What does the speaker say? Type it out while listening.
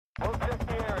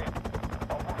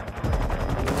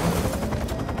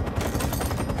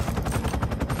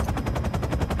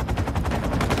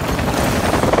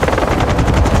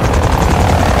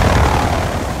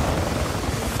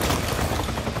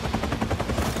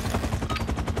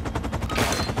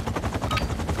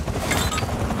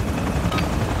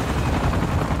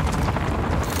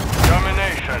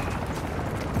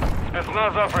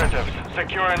operatives.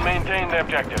 Secure and maintain the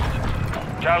objectives.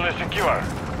 Charlie secure.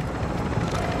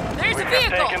 There's We a have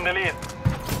vehicle! taken the lead.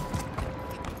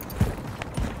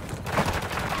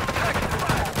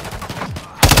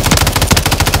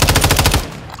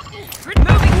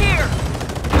 Moving here!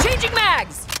 Changing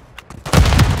mags!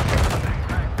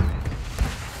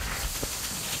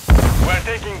 We're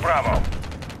taking Bravo.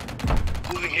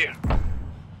 Moving here.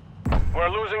 We're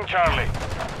losing Charlie.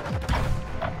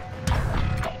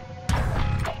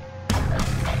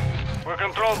 We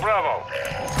control Bravo.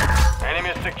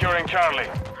 Enemy securing Charlie.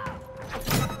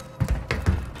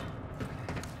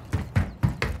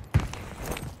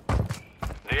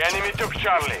 The enemy took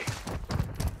Charlie.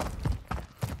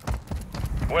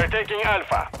 We're taking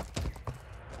Alpha.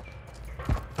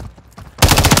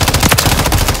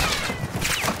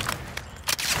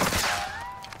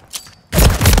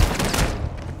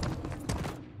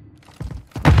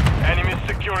 Enemy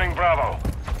securing Bravo.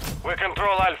 We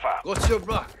control Alpha. What's your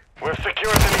back? We've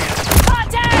secured the lead.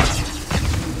 Contact!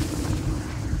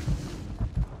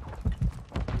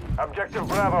 Objective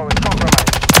Bravo is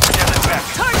compromised. Get it back.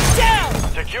 Target down!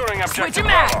 Securing objective Switch your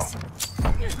Bravo.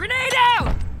 mags! Grenade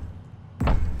out!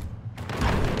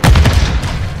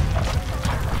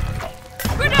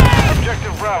 Grenade!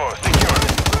 Objective Bravo secured.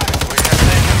 We have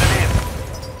taken the lead.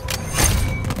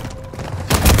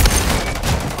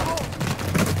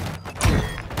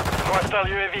 Hostile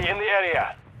UAV in the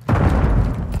area.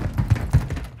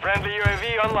 Friendly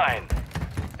UAV online.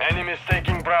 Enemies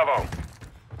taking Bravo.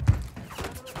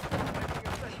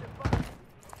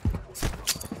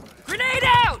 Grenade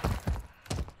out!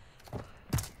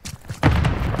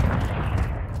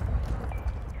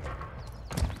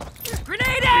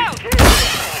 Grenade out!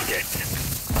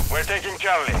 We're taking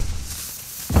Charlie.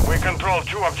 We control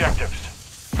 2 objectives.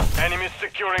 Enemies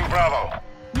securing Bravo.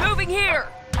 Moving here!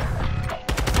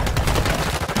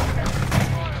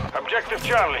 Objective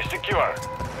Charlie secure.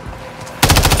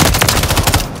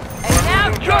 And now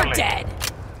losing you're Charlie. dead!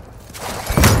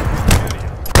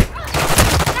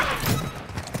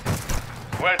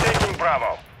 We're taking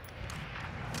Bravo.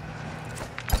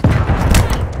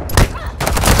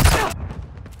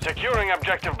 Securing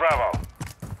objective Bravo.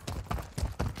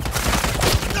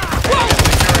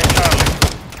 Securing Charlie.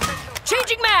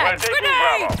 Changing We're mags! taking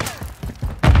Grenade! Bravo.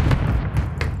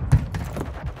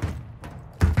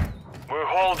 We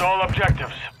hold all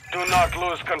objectives. Do not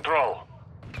lose control.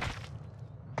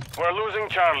 We're losing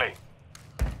Charlie.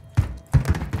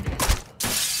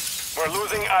 We're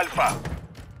losing Alpha.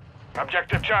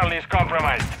 Objective Charlie is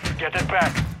compromised. Get it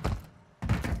back.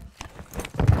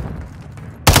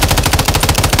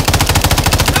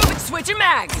 Moving, switching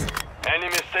mags!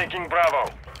 Enemies taking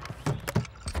Bravo.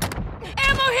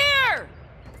 Ammo here!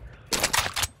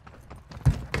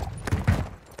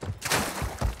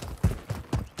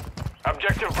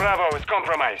 Objective Bravo is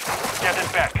compromised. Get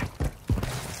it back.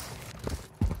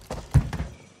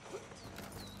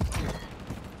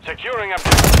 Securing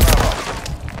objective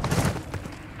Bravo.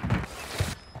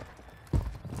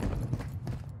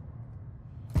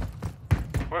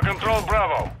 We control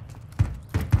Bravo.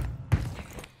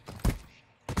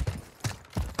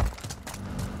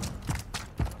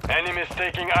 Enemies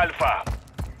taking Alpha.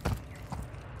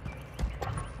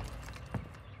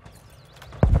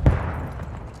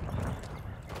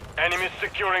 Enemies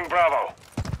securing Bravo.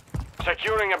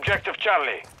 Securing objective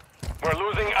Charlie. We're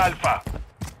losing Alpha.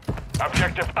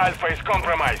 Objective Alpha is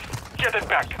compromised. Get it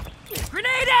back.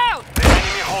 Grenade out! The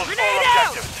enemy holds Grenade all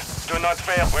out! objectives. Do not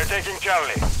fail. We're taking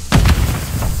Charlie.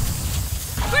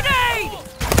 Grenade!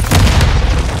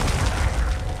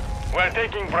 We're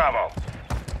taking Bravo.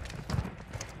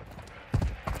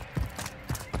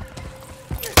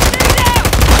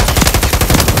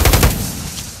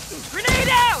 Grenade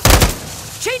out!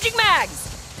 Changing mags!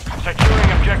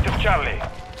 Securing objective Charlie.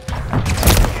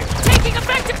 Taking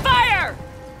effective fire!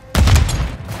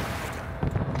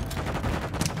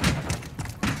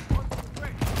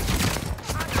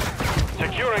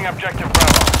 Securing objective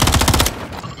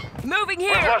Bravo. Moving We've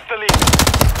here! lost the lead.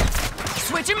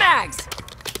 Switching mags!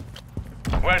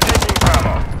 We're taking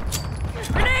Bravo.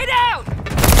 Grenade out!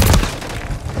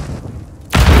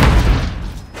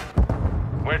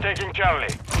 We're taking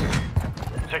Charlie.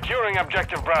 Securing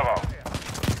objective Bravo.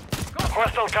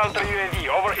 Hostile counter UAV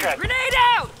overhead. Grenade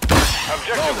out!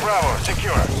 Objective Bravo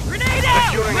secure. Grenade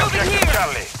out! Securing Moving objective here!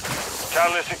 Charlie.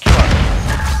 Charlie secure.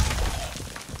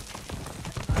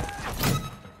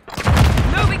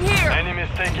 Moving here! Enemies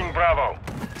taking Bravo.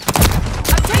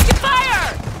 I'm taking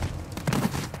fire!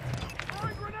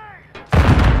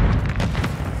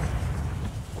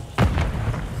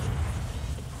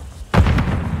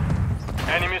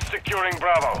 Enemies securing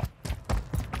Bravo.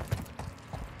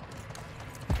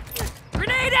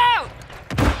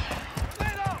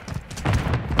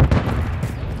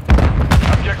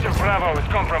 Bravo is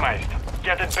compromised.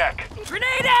 Get it back.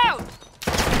 Grenade out!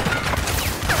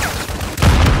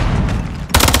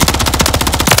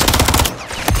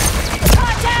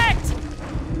 Contact!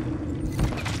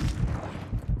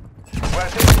 We're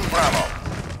taking Bravo.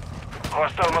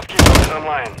 Hostile Mosquito is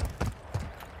online.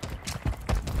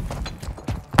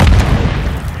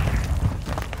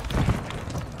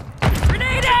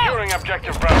 Grenade out! Securing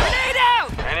objective Bravo. Grenade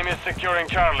out! Enemy securing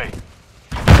Charlie.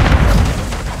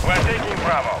 We're taking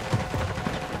Bravo.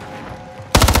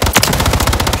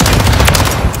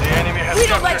 The enemy has We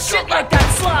don't let captured shit two like that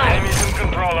objectives. slide! Enemies in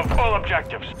control of all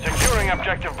objectives. Securing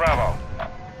objective Bravo.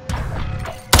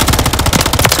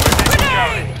 We're taking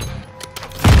Charlie. Grenade!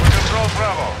 Control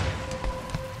Bravo.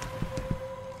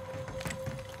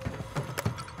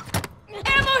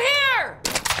 Ammo here!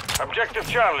 Objective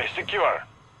Charlie secure.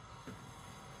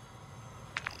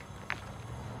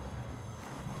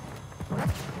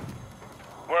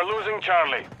 We're losing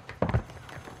Charlie.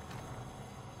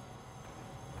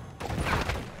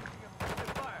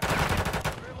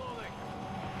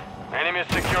 Enemies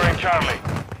securing Charlie.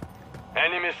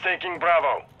 Enemies taking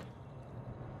Bravo.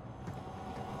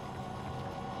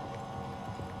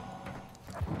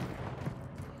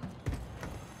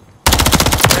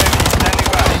 Ready, standing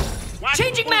by.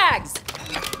 Changing mags!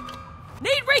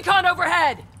 Need recon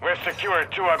overhead! We've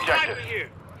secured two objectives.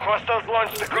 Hostiles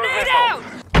launched the cruise Grenade missile. out!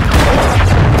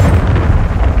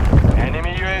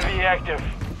 Enemy UAV active.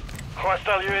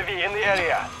 Hostile UAV in the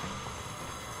area.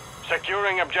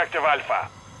 Securing objective Alpha.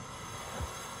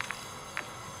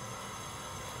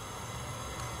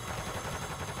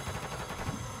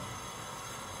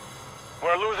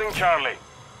 We're losing Charlie.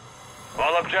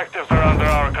 All objectives are under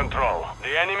our control.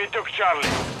 The enemy took Charlie.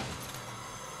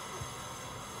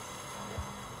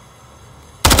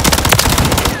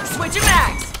 Switching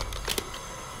mags!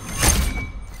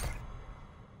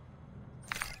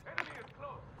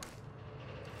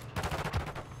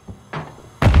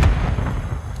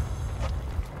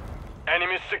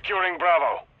 Enemies securing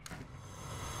Bravo.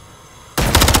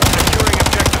 Securing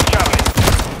objective Charlie.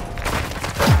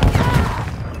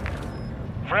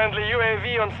 Friendly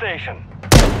UAV on station.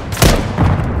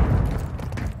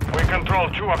 We control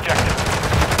two objectives.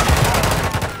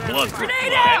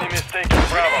 Grenade out! Enemies taking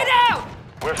Grenade Bravo. out!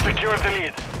 We've secured the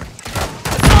lead.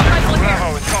 Assault rifle here!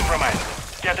 Bravo is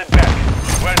compromised. Get it back.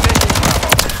 We're taking Bravo.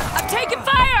 I'm taking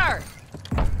fire!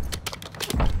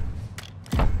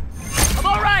 I'm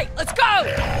alright, let's go!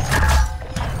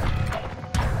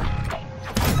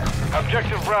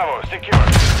 Objective Bravo secure.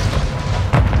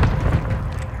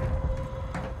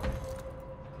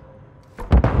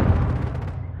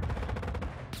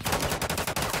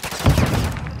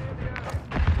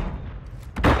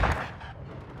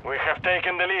 We have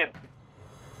taken the lead.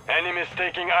 Enemies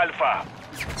taking Alpha.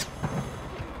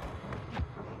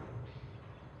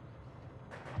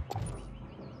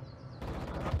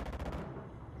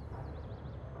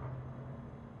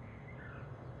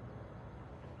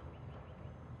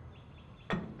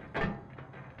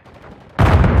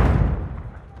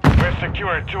 We've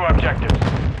secured two objectives.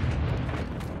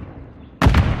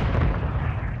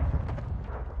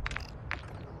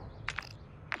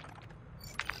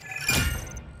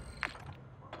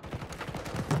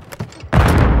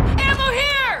 Ammo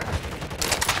here!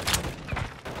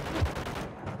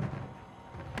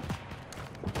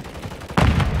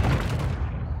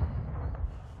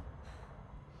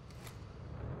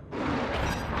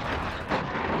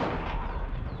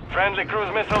 Friendly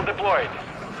cruise missile deployed.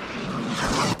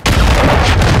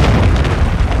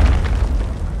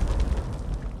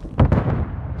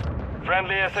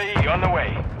 Friendly SAE on the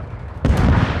way.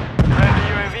 Friendly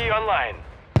UAV online.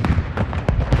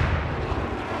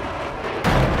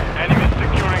 Enemies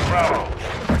securing Bravo.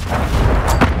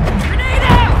 Grenade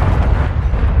out!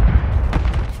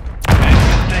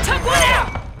 Enemies taking Took one Bravo.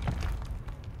 out!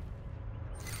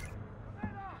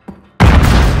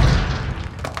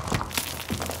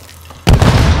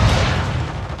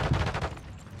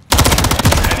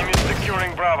 Enemies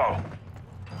securing Bravo.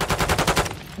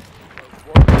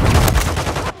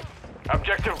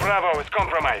 Objective Bravo is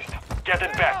compromised. Get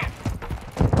it back.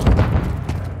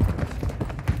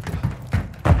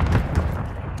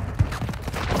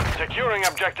 Securing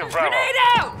objective Bravo. Grenade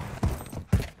out!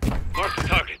 Lost the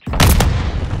target.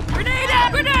 Grenade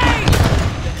out! Grenade!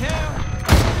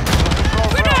 Control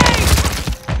Bravo. Grenade!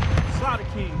 Slaughter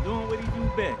King doing what he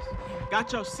do best.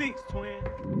 Got your six,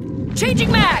 twin.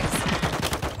 Changing mags!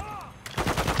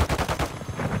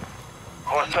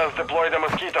 Hostiles deploy the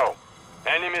Mosquito.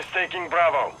 Enemies taking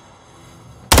Bravo.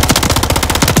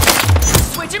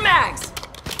 Switching mags!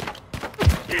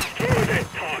 Destroy that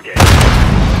target.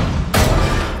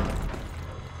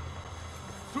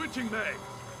 Switching mag.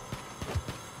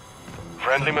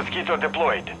 Friendly Mosquito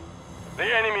deployed. The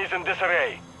enemy is in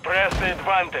disarray. Press the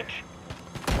advantage.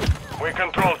 We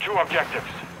control 2 objectives.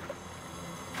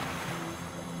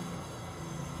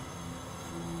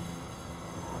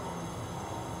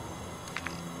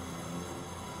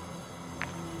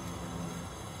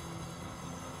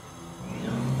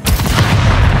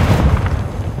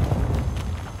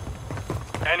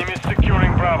 Enemy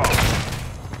securing Bravo.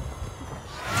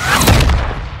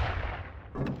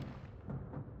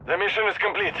 The mission is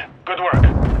complete. Good work.